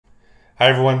Hi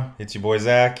everyone, it's your boy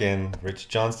Zach, and Rich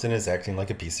Johnston is acting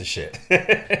like a piece of shit.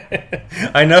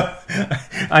 I know,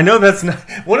 I know that's not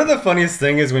one of the funniest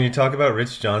thing is when you talk about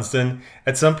Rich Johnston.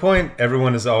 At some point,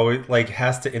 everyone is always like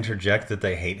has to interject that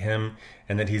they hate him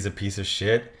and that he's a piece of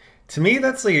shit. To me,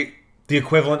 that's like the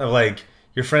equivalent of like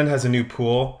your friend has a new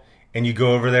pool and you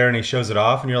go over there and he shows it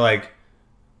off, and you're like,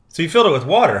 "So you filled it with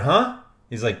water, huh?"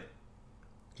 He's like,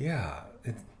 "Yeah,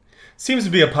 it seems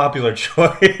to be a popular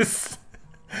choice."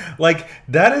 Like,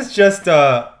 that is just,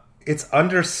 it's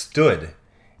understood.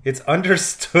 It's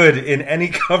understood in any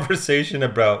conversation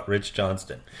about Rich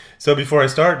Johnston. So before I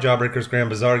start, Jawbreakers Grand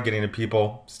Bazaar getting to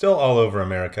people still all over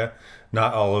America,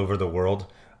 not all over the world.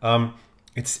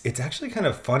 It's actually kind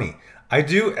of funny. I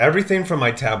do everything from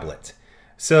my tablet.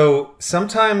 So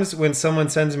sometimes when someone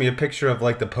sends me a picture of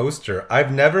like the poster,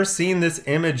 I've never seen this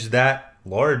image that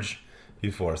large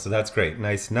before. So that's great.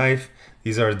 Nice knife.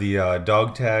 These are the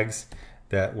dog tags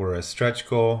that were a stretch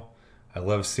goal. I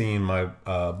love seeing my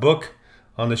book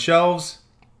on the shelves.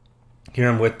 Here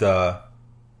I'm with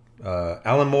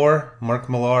Alan Moore, Mark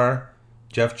Millar,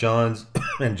 Jeff Johns,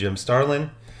 and Jim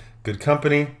Starlin. Good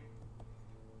company.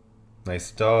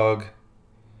 Nice dog.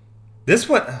 This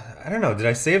one, I don't know, did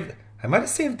I save? I might have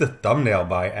saved the thumbnail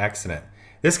by accident.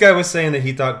 This guy was saying that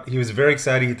he was very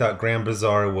excited. He thought Grand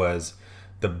Bazaar was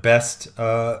the best,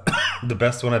 the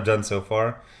best one I've done so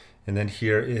far. And then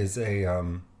here is a,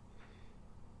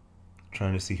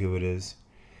 trying to see who it is.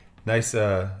 Nice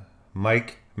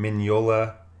Mike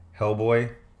Mignola Hellboy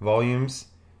volumes.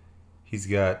 He's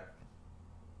got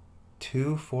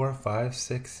 2, 4, 5,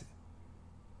 6.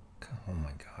 Oh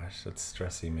my gosh, that's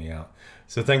stressing me out.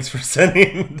 So thanks for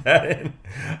sending that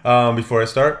in. Before I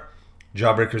start,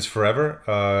 Jawbreakers Forever,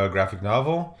 graphic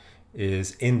novel,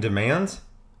 is in demand.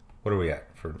 What are we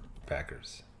at for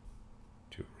backers?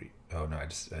 Oh no, I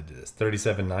did this.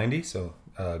 $37.90, so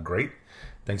great.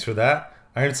 Thanks for that.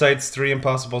 Ironsides 3,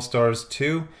 Impossible Stars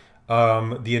 2.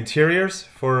 The interiors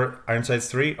for Ironsides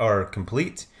 3 are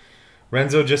complete.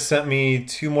 Renzo just sent me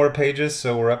 2 more pages,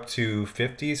 so we're up to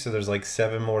 50. So there's like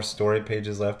 7 more story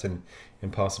pages left in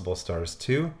Impossible Stars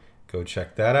 2. Go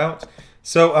check that out.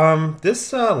 So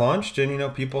this launched,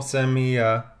 and people send me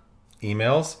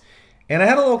emails, and I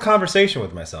had a little conversation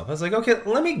with myself. I was like, okay,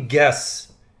 let me guess.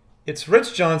 It's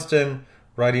Rich Johnston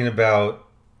writing about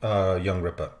young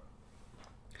Ripa.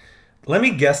 Let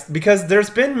me guess, because there's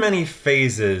been many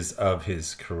phases of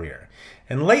his career.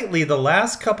 And lately, the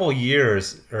last couple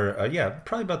years, or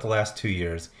probably about the last 2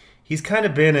 years, he's kind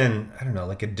of been in, I don't know,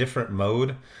 like a different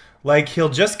mode. Like, he'll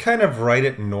just kind of write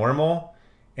it normal,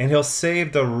 and he'll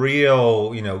save the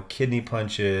real, kidney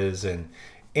punches and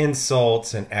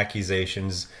insults and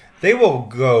accusations. They will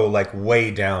go like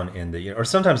way down in the, or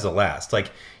sometimes the last.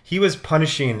 Like, he was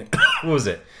punishing, what was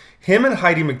it? Him and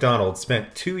Heidi McDonald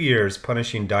spent 2 years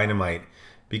punishing Dynamite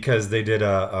because they did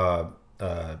a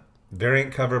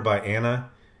variant cover by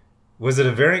Anna. Was it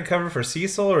a variant cover for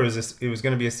Cecil, or is this? It was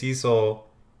going to be a Cecil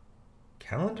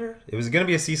calendar. It was going to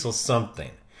be a Cecil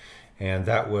something, and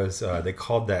that was they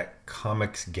called that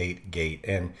Comics Gate.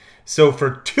 And so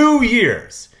for 2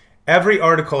 years, every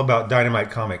article about Dynamite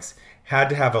Comics had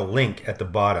to have a link at the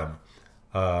bottom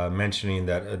mentioning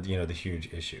that the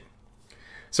huge issue.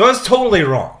 So I was totally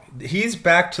wrong. He's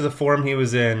back to the form he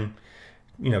was in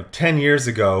 10 years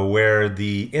ago, where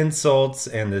the insults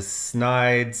and the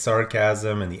snide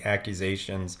sarcasm and the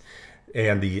accusations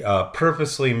and the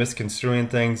purposely misconstruing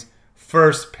things.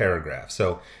 First paragraph.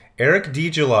 So Eric D.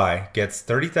 July gets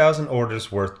 30,000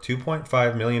 orders worth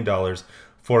 $2.5 million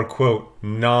for, quote,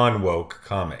 non-woke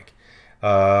comic.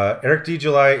 Eric D.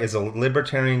 July is a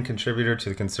libertarian contributor to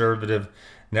the conservative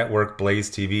network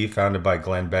Blaze TV, founded by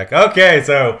Glenn Beck. Okay,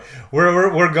 so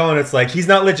we're going. It's like he's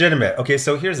not legitimate. Okay,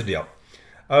 so here's the deal.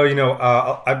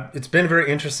 It's been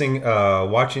very interesting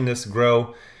watching this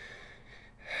grow.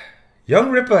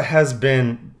 Young Ripa has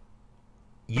been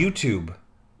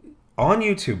on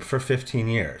YouTube for 15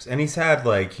 years, and he's had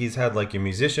like a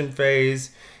musician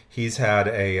phase. He's had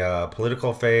a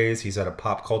political phase. He's had a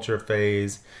pop culture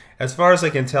phase. As far as I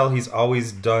can tell, he's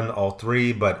always done all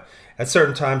three, but at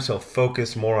certain times he'll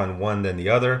focus more on one than the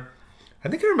other. I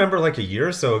think I remember like a year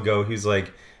or so ago, he's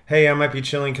like, hey, I might be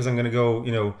chilling because I'm going to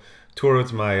go, tour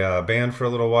with my band for a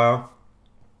little while.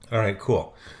 All right,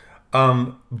 cool.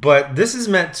 But this is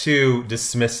meant to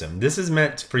dismiss him. This is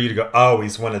meant for you to go, oh,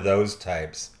 he's one of those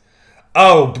types.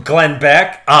 Oh, Glenn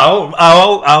Beck.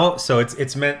 Oh. So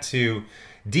it's meant to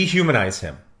dehumanize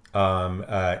him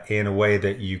in a way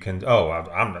that you can,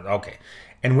 I'm okay.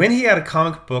 And when he had a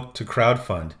comic book to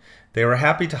crowdfund, they were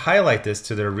happy to highlight this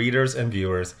to their readers and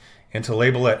viewers and to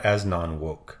label it as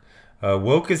non-woke.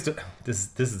 Woke is this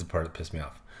is the part that pissed me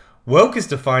off. Woke is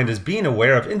defined as being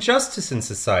aware of injustice in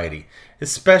society,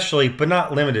 especially but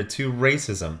not limited to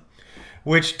racism,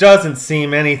 which doesn't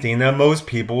seem anything that most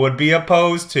people would be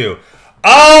opposed to.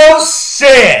 Oh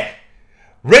shit!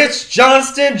 Rich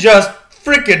Johnston just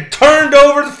freaking turned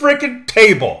over the freaking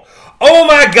table. Oh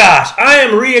my gosh, I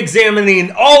am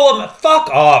re-examining all of my... Fuck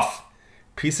off,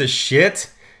 piece of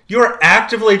shit. You're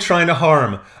actively trying to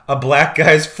harm a black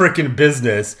guy's freaking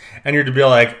business, and you're to be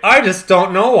like, I just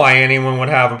don't know why anyone would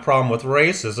have a problem with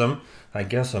racism. I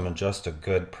guess I'm just a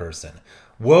good person.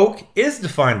 Woke is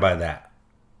defined by that.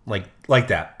 Like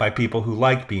that, by people who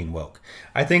like being woke.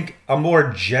 I think a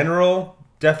more general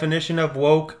definition of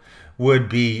woke would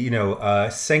be,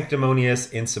 sanctimonious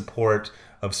in support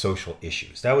of social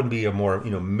issues. That would be a more,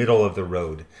 middle of the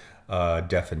road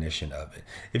definition of it.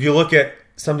 If you look at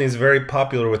something that's very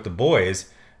popular with the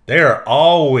boys, they are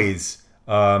always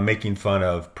making fun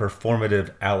of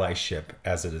performative allyship,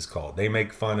 as it is called. They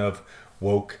make fun of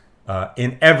woke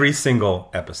in every single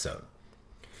episode.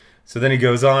 So then he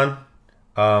goes on.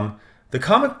 The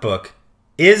comic book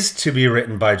is to be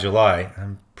written by July.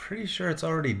 I'm pretty sure it's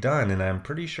already done, and I'm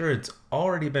pretty sure it's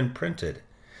already been printed.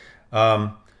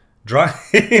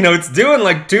 It's due in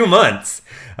like 2 months.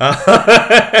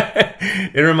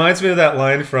 It reminds me of that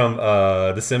line from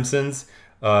The Simpsons.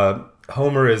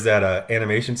 Homer is at an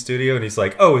animation studio, and he's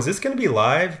like, oh, is this going to be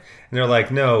live? And they're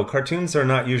like, no, cartoons are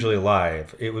not usually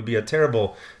live. It would be a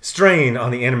terrible strain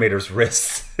on the animator's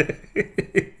wrists.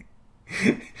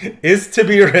 Is to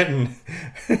be written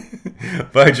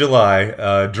by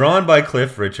July, drawn by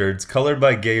Cliff Richards, colored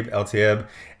by Gabe Eltieb,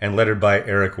 and lettered by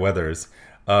Eric Weathers,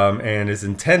 and is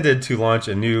intended to launch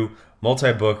a new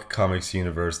multi-book comics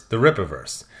universe, the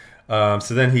Rippaverse.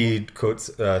 So then he quotes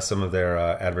some of their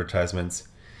advertisements.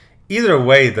 Either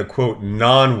way, the quote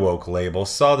non-woke label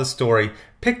saw the story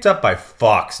picked up by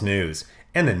Fox News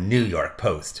and the New York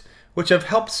Post, which have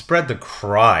helped spread the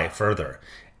cry further.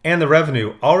 And the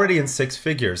revenue, already in 6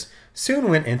 figures, soon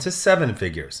went into 7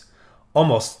 figures.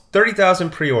 Almost 30,000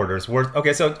 pre-orders worth...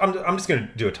 Okay, so I'm just going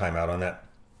to do a timeout on that.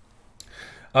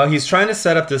 He's trying to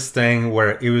set up this thing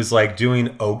where it was like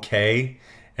doing okay,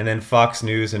 and then Fox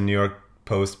News and New York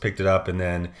Post picked it up, and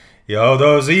then,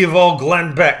 those evil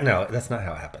Glenn Beck... No, that's not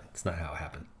how it happened. That's not how it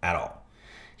happened at all.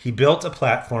 He built a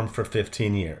platform for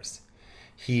 15 years.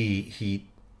 He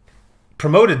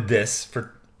promoted this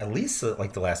for at least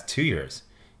like the last 2 years.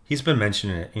 He's been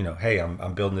mentioning it, hey,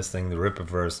 I'm building this thing, the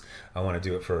Rippaverse. I want to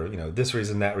do it for, this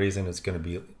reason, that reason. It's going to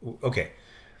be, okay.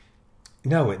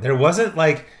 No, there wasn't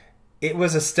like, it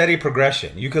was a steady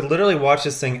progression. You could literally watch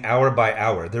this thing hour by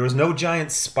hour. There was no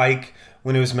giant spike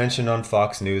when it was mentioned on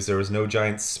Fox News. There was no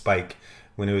giant spike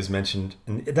when it was mentioned.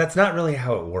 And that's not really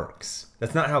how it works.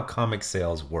 That's not how comic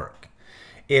sales work.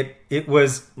 It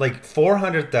was like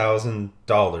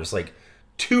 $400,000, like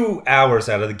 2 hours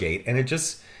out of the gate, and it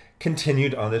just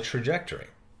continued on the trajectory.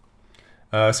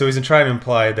 So he's trying to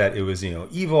imply that it was,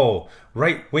 evil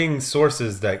right-wing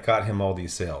sources that got him all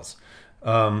these sales.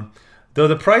 Though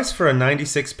the price for a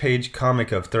 96-page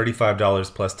comic of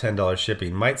 $35 plus $10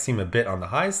 shipping might seem a bit on the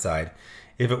high side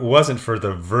if it wasn't for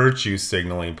the virtue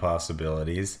signaling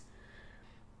possibilities.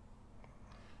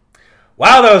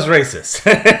 Wow, that was racist.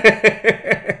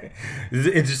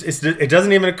 It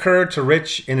doesn't even occur to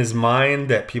Rich in his mind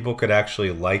that people could actually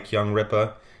like young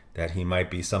Rippa, that he might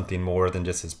be something more than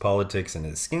just his politics and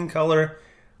his skin color.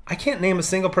 I can't name a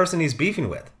single person he's beefing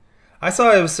with. I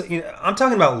saw it was, I'm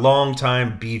talking about long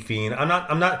time beefing.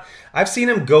 I've seen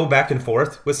him go back and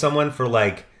forth with someone for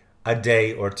like a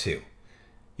day or two.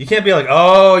 You can't be like,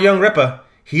 oh, young Rippa,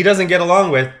 he doesn't get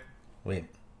along with... Wait.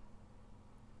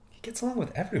 He gets along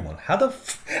with everyone. How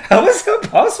is that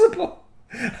possible?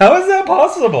 How is that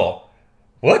possible?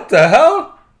 What the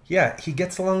hell? Yeah, he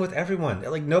gets along with everyone.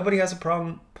 Like, nobody has a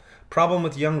problem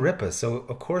with young Rippa, so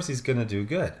of course he's going to do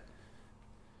good.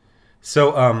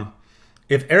 So,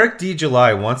 if Eric D.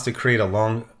 July wants to create a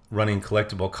long-running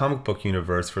collectible comic book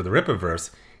universe for the Rippaverse,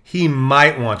 he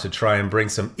might want to try and bring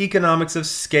some economics of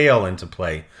scale into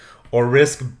play, or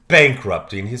risk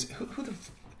bankrupting his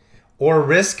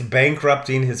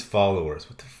followers.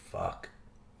 What the fuck?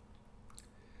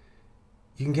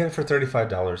 You can get it for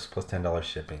 $35 plus $10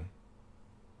 shipping.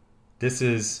 This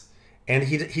is, and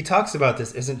he talks about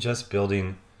this isn't just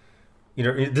building,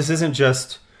 this isn't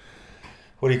just,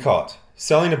 what do you call it?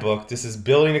 Selling a book. This is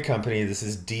building a company. This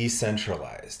is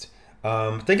decentralized.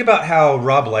 Think about how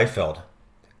Rob Liefeld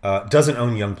doesn't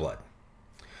own Youngblood.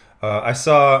 I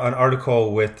saw an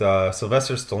article with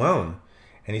Sylvester Stallone,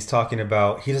 and he's talking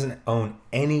about he doesn't own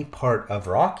any part of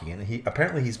Rocky, and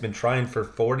he's been trying for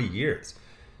 40 years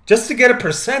just to get a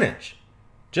percentage.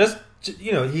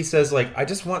 He says, like, I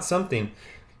just want something.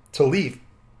 to leave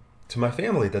to my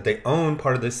family that they own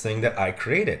part of this thing that I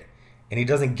created. And he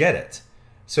doesn't get it.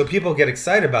 So people get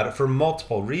excited about it for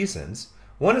multiple reasons.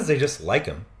 One is they just like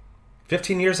him.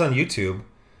 15 years on YouTube,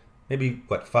 maybe,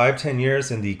 what, 5-10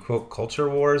 years in the, quote, culture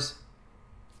wars?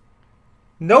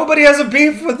 Nobody has a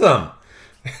beef with them.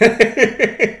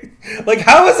 Like,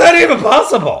 how is that even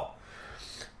possible?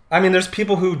 I mean, there's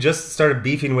people who just started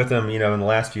beefing with him, you know, in the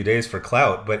last few days for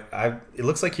clout, but it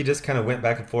looks like he just kind of went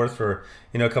back and forth for,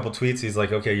 you know, a couple tweets. He's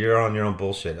like, okay, you're on your own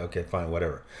bullshit. Okay, fine,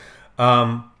 whatever.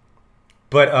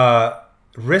 But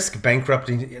risk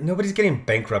bankrupting. Nobody's getting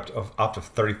bankrupt off a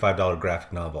 $35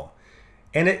 graphic novel.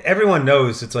 And everyone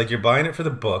knows it's like you're buying it for the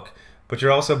book, but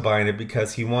you're also buying it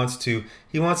because he wants to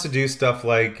do stuff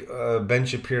like Ben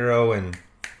Shapiro and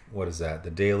what is that? The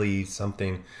Daily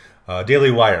something,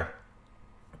 Daily Wire.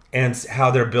 And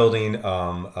how they're building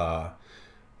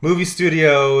movie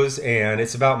studios, and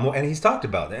it's about more. And he's talked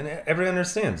about it, and everyone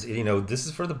understands. You know, this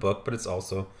is for the book, but it's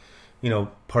also, you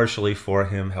know, partially for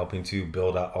him helping to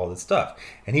build out all this stuff.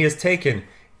 And he has taken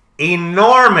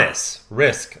enormous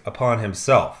risk upon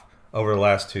himself over the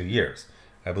last 2 years.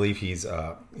 I believe he's,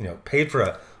 you know, paid for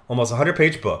a almost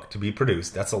 100-page book to be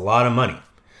produced. That's a lot of money.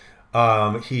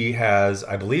 He has,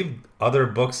 I believe, other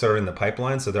books are in the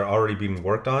pipeline, so they're already being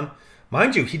worked on.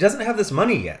 Mind you, he doesn't have this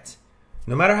money yet.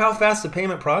 No matter how fast the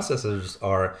payment processors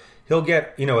are, he'll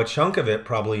get, you know, a chunk of it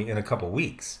probably in a couple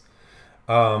weeks.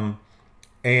 You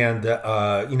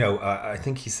know, I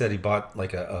think he said he bought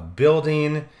like a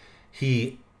building.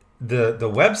 The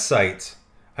website,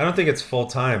 I don't think it's full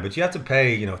time, but you have to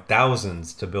pay, you know,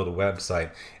 thousands to build a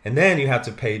website, and then you have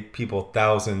to pay people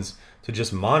thousands to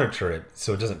just monitor it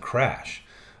so it doesn't crash.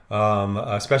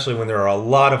 Especially when there are a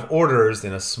lot of orders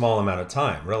in a small amount of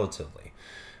time, relatively.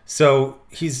 So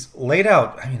he's laid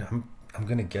out, I mean, I'm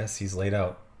going to guess he's laid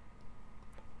out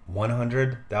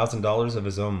 $100,000 of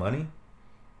his own money.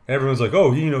 And everyone's like,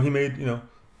 oh, he made, you know,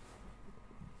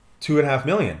 $2.5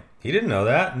 million. He didn't know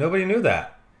that. Nobody knew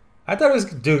that. I thought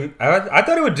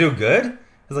it would do good. I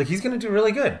was like, he's going to do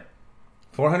really good.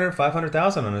 400,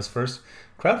 500,000 on his first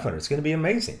crowdfunder. It's going to be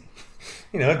amazing.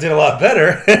 You know, it did a lot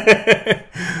better.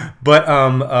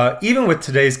 But even with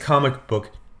today's comic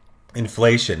book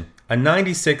inflation, a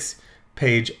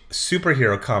 96-page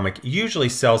superhero comic usually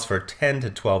sells for $10 to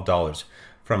 $12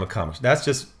 from a comic. That's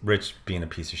just Rich being a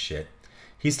piece of shit.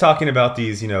 He's talking about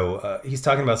these, you know, he's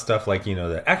talking about stuff like, you know,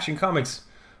 the Action Comics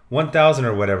 1000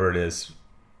 or whatever it is.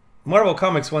 Marvel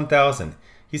Comics 1000.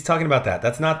 He's talking about that.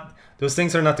 That's not, those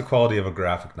things are not the quality of a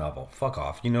graphic novel. Fuck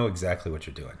off. You know exactly what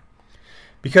you're doing.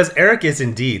 Because Eric is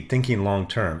indeed thinking long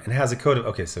term and has a code of,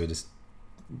 okay, so just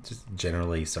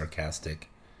generally sarcastic.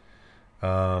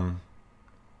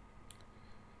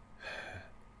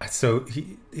 So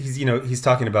he's you know, he's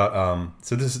talking about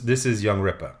so this is Young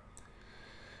Ripa.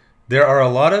 There are a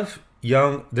lot of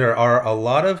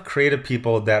creative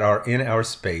people that are in our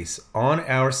space, on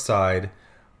our side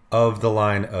of the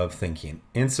line of thinking,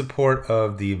 in support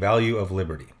of the value of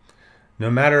liberty. No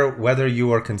matter whether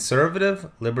you are conservative,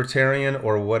 libertarian,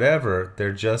 or whatever,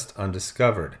 they're just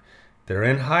undiscovered. They're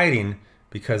in hiding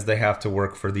because they have to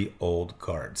work for the old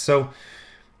guard. So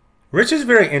Rich is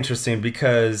very interesting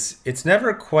because it's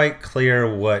never quite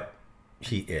clear what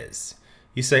he is.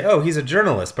 You say, oh, he's a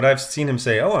journalist, but I've seen him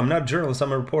say, oh, I'm not a journalist,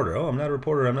 I'm a reporter. Oh, I'm not a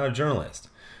reporter, I'm not a journalist.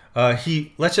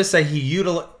 Let's just say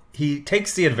he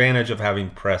takes the advantage of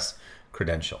having press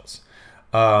credentials.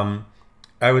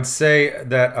 I would say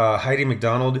that Heidi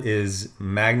McDonald is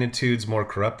magnitudes more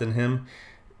corrupt than him,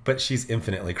 but she's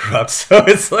infinitely corrupt. So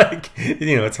it's like,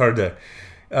 you know, it's hard to...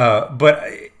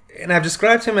 And I've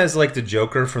described him as like the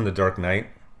Joker from The Dark Knight.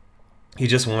 He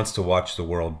just wants to watch the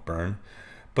world burn.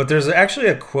 But there's actually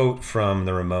a quote from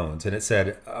the Ramones, and it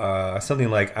said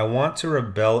something like, I want to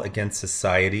rebel against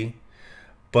society,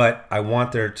 but I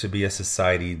want there to be a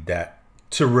society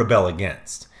to rebel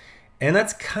against. And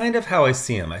that's kind of how I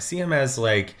see him. I see him as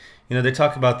like, you know, they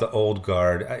talk about the old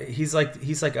guard. He's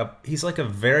like a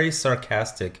very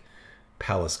sarcastic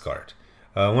palace guard.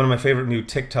 One of my favorite new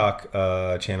TikTok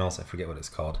channels, I forget what it's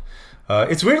called.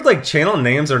 It's weird, like channel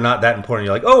names are not that important.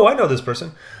 You're like, oh, I know this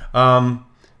person.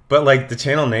 But like the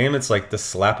channel name, it's like the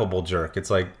slappable jerk. It's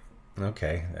like,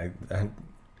 okay,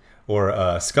 or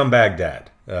scumbag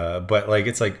dad. But like,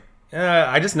 it's like,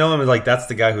 I just know him as like, that's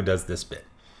the guy who does this bit.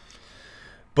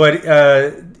 But,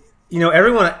 you know,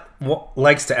 everyone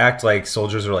likes to act like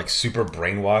soldiers are like super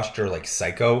brainwashed or like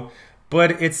psycho,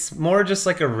 but it's more just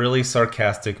like a really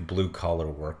sarcastic blue collar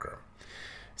worker.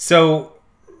 So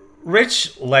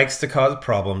Rich likes to cause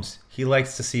problems. He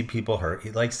likes to see people hurt.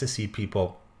 He likes to see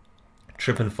people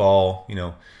trip and fall, you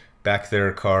know, back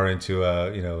their car into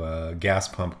a gas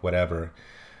pump, whatever.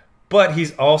 but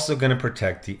he's also going to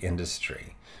protect the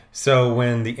industry. So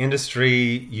when the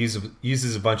industry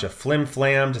uses a bunch of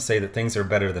flim-flam to say that things are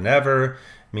better than ever,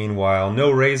 meanwhile, no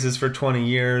raises for 20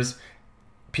 years,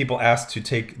 people asked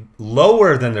to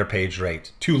lower than their page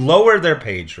rate,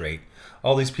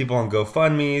 All these people on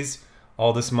GoFundMe's,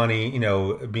 all this money,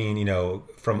 being,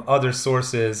 from other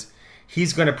sources.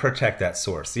 He's going to protect that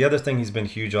source. The other thing he's been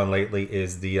huge on lately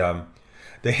is the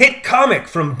hit comic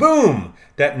from Boom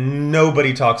that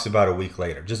nobody talks about a week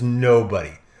later. Just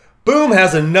nobody. Boom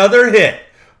has another hit.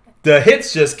 The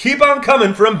hits just keep on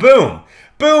coming from Boom.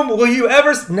 Boom, will you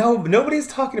ever... No, nobody's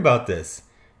talking about this.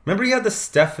 Remember you had the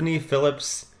Stephanie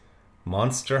Phillips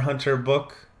Monster Hunter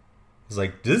book? It's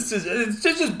like, it's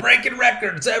just breaking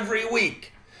records every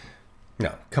week.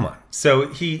 No, come on. So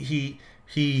he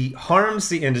harms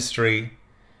the industry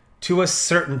to a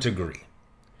certain degree.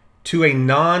 To a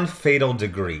non-fatal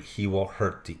degree, he will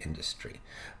hurt the industry.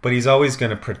 But he's always going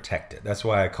to protect it. That's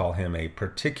why I call him a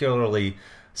particularly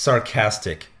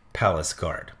sarcastic palace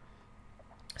guard.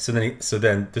 So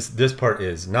then this part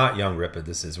is not Young Ripa,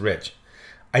 this is Rich.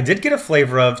 I did get a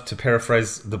flavor of, to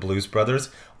paraphrase the Blues Brothers,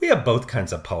 we have both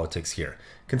kinds of politics here.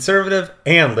 Conservative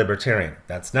and libertarian.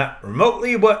 That's not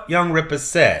remotely what Young Ripa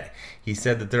said. He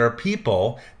said that there are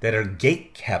people that are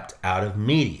gate-kept out of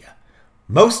media.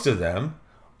 Most of them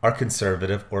are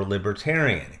conservative or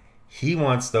libertarian. He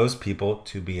wants those people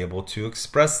to be able to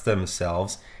express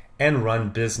themselves and run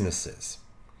businesses.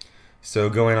 So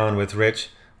going on with Rich,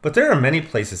 but there are many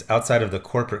places outside of the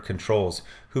corporate controls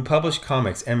who publish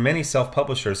comics and many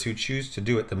self-publishers who choose to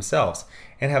do it themselves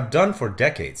and have done for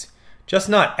decades. Just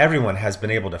not everyone has been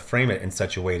able to frame it in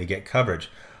such a way to get coverage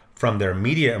from their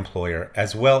media employer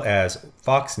as well as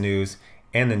Fox News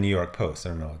and the New York Post. I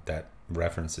don't know what that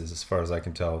reference is. As far as I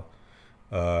can tell,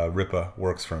 Ripa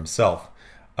works for himself.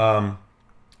 Are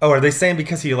they saying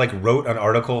because he wrote an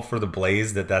article for the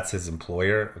Blaze that's his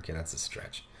employer? Okay, that's a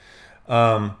stretch.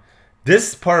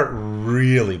 This part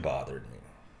really bothered me.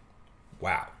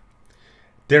 Wow.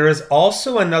 There is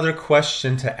also another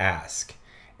question to ask,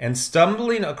 and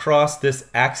stumbling across this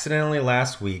accidentally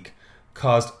last week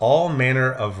caused all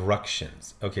manner of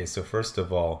ructions. Okay, so first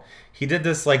of all, he did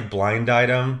this blind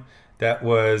item that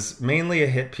was mainly a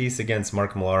hit piece against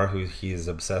Mark Millar, who he is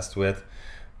obsessed with,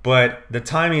 but the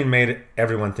timing made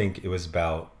everyone think it was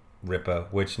about Ripa,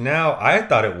 which now I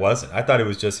thought it wasn't. I thought it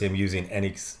was just him using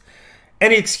any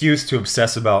excuse to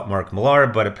obsess about Mark Millar,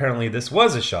 but apparently this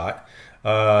was a shot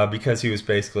because he was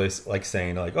basically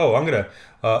saying oh, I'm going to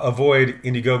avoid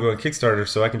Indiegogo and Kickstarter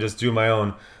so I can just do my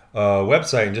own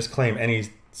website and just claim any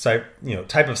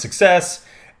type of success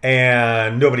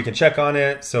and nobody can check on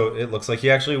it. So it looks like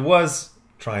he actually was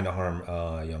trying to harm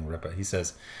Young Ripa. He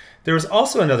says, there is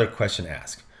also another question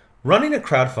asked. Running a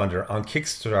crowdfunder on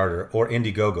Kickstarter or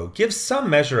Indiegogo gives some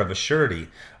measure of a surety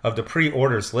of the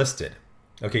pre-orders listed.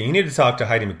 Okay, you need to talk to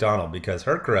Heidi McDonald because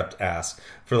her corrupt ass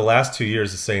for the last 2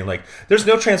 years is saying there's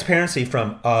no transparency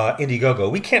from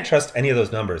Indiegogo. We can't trust any of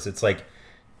those numbers. It's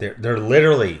they're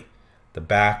literally the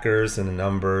backers and the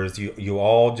numbers. You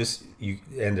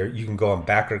can go on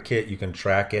BackerKit. You can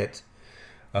track it.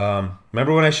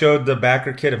 Remember when I showed the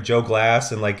BackerKit of Joe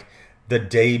Glass and the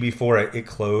day before it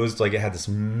closed, it had this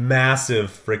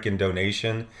massive freaking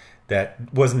donation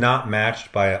that was not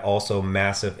matched by an also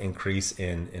massive increase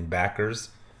in backers.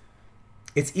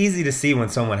 It's easy to see when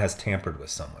someone has tampered with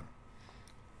someone.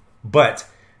 But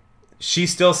she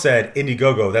still said,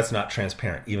 Indiegogo, that's not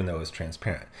transparent, even though it was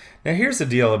transparent. Now here's the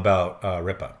deal about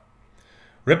Ripa.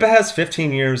 Ripa has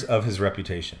 15 years of his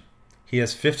reputation. He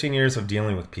has 15 years of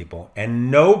dealing with people, and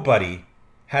nobody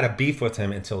had a beef with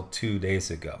him until 2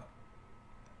 days ago.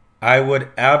 I would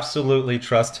absolutely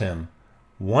trust him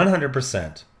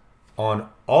 100% on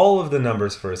all of the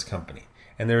numbers for his company.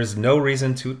 And there is no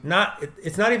reason to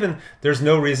there's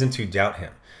no reason to doubt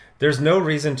him. There's no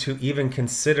reason to even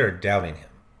consider doubting him.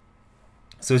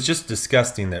 So it's just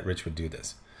disgusting that Rich would do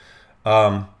this.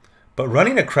 But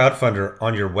running a crowdfunder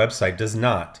on your website does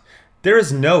not. There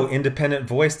is no independent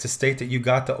voice to state that you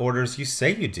got the orders you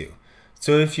say you do.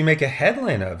 So if you make a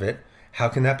headline of it, how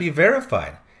can that be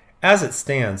verified? As it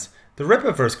stands, the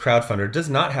Ripaverse crowdfunder does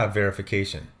not have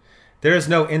verification. There is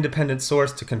no independent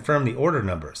source to confirm the order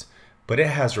numbers, but it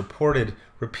has reported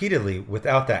repeatedly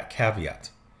without that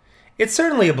caveat. It's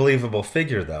certainly a believable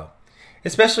figure, though,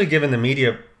 especially given the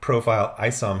media profile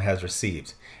ISOM has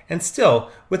received. And still,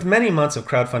 with many months of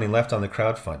crowdfunding left on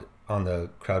the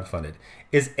crowdfunded,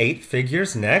 is 8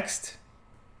 figures next?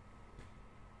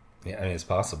 Yeah, I mean, it's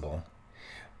possible.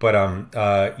 But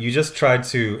you just tried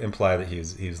to imply that he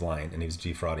was lying and he was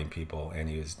defrauding people and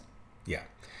he was, yeah.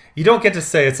 You don't get to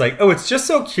say it's oh, it's just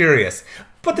so curious.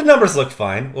 But the numbers look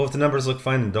fine. Well, if the numbers look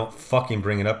fine, then don't fucking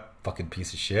bring it up, fucking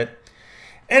piece of shit.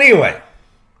 Anyway,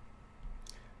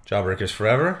 Jawbreakers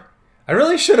forever. I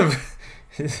really should have.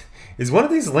 Is one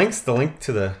of these links the link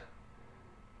to the?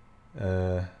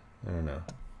 I don't know.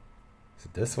 Is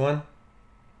it this one?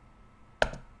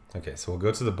 Okay, so we'll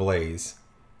go to the Blaze,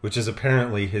 which is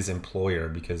apparently his employer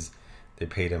because they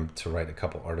paid him to write a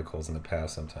couple articles in the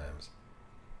past sometimes.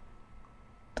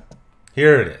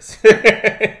 Here it is.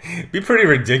 It'd be pretty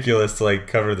ridiculous to like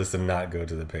cover this and not go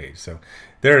to the page. So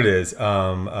there it is.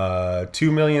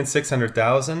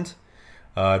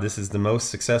 2,600,000. This is the most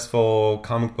successful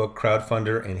comic book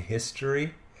crowdfunder in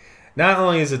history. Not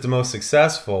only is it the most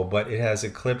successful, but it has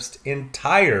eclipsed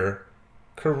entire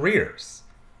careers.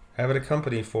 I've had a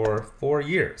company for 4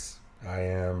 years. I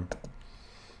am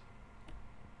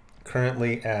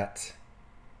currently at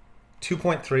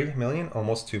 2.3 million,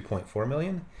 almost 2.4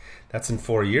 million. That's in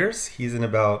 4 years. He's in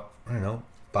about, I don't know,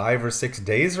 5 or 6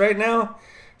 days right now.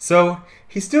 So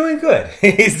he's doing good.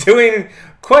 He's doing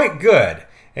quite good.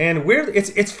 And weird,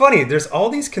 it's funny. There's all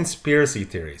these conspiracy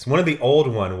theories. One of the old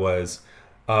one was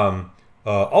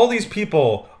all these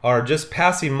people are just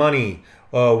passing money.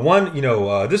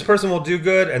 This person will do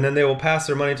good, and then they will pass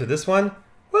their money to this one.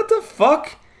 What the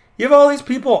fuck? You have all these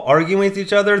people arguing with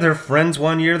each other. They're friends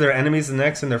one year, they're enemies the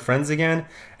next, and they're friends again.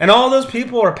 And all those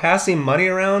people are passing money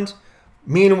around.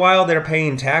 Meanwhile, they're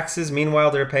paying taxes.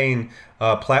 Meanwhile, they're paying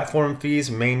platform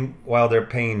fees. Meanwhile, they're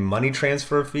paying money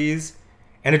transfer fees.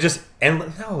 And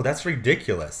no, that's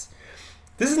ridiculous.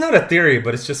 This is not a theory,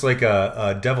 but it's just like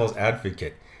a devil's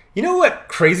advocate. You know what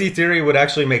crazy theory would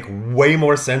actually make way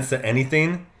more sense than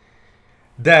anything?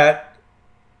 That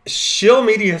shill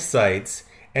media sites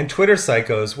and Twitter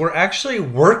psychos were actually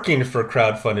working for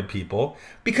crowdfunded people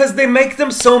because they make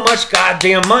them so much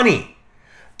goddamn money.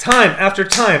 Time after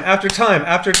time after time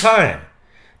after time.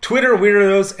 Twitter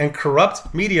weirdos and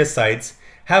corrupt media sites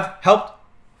have helped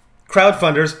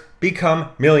crowdfunders become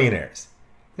millionaires.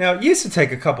 Now, it used to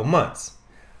take a couple months.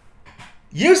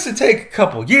 Used to take a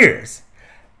couple years.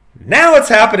 Now it's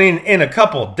happening in a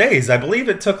couple days. I believe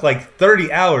it took like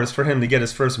 30 hours for him to get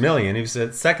his first million. He was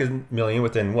at second million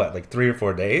within what, like 3 or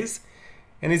 4 days?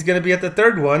 And he's going to be at the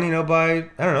third one, by,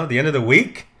 I don't know, the end of the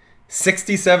week.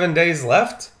 67 days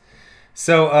left.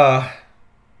 So,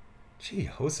 gee,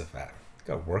 Josephat, I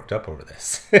got worked up over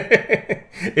this.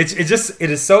 It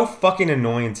is so fucking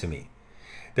annoying to me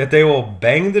that they will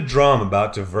bang the drum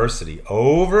about diversity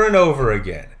over and over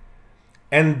again.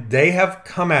 And they have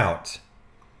come out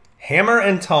hammer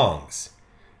and tongs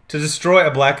to destroy a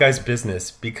black guy's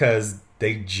business because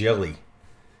they jelly.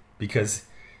 Because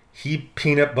he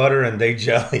peanut butter and they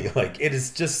jelly. Like, it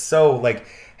is just so, like,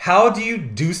 how do you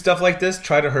do stuff like this,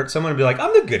 try to hurt someone and be like,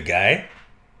 I'm the good guy?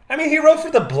 I mean, he wrote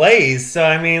for the Blaze, so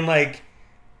I mean, like,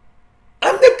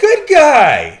 I'm the good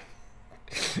guy.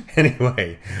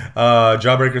 Anyway,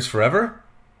 Jawbreakers forever.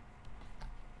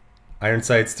 Iron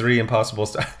Sights 3, Impossible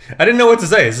Stuff. I didn't know what to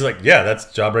say. It's like, yeah, that's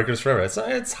Jawbreakers forever.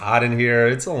 It's hot in here.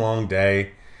 It's a long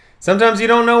day. Sometimes you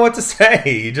don't know what to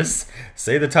say. You just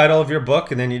say the title of your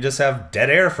book, and then you just have dead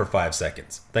air for 5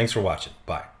 seconds. Thanks for watching.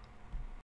 Bye.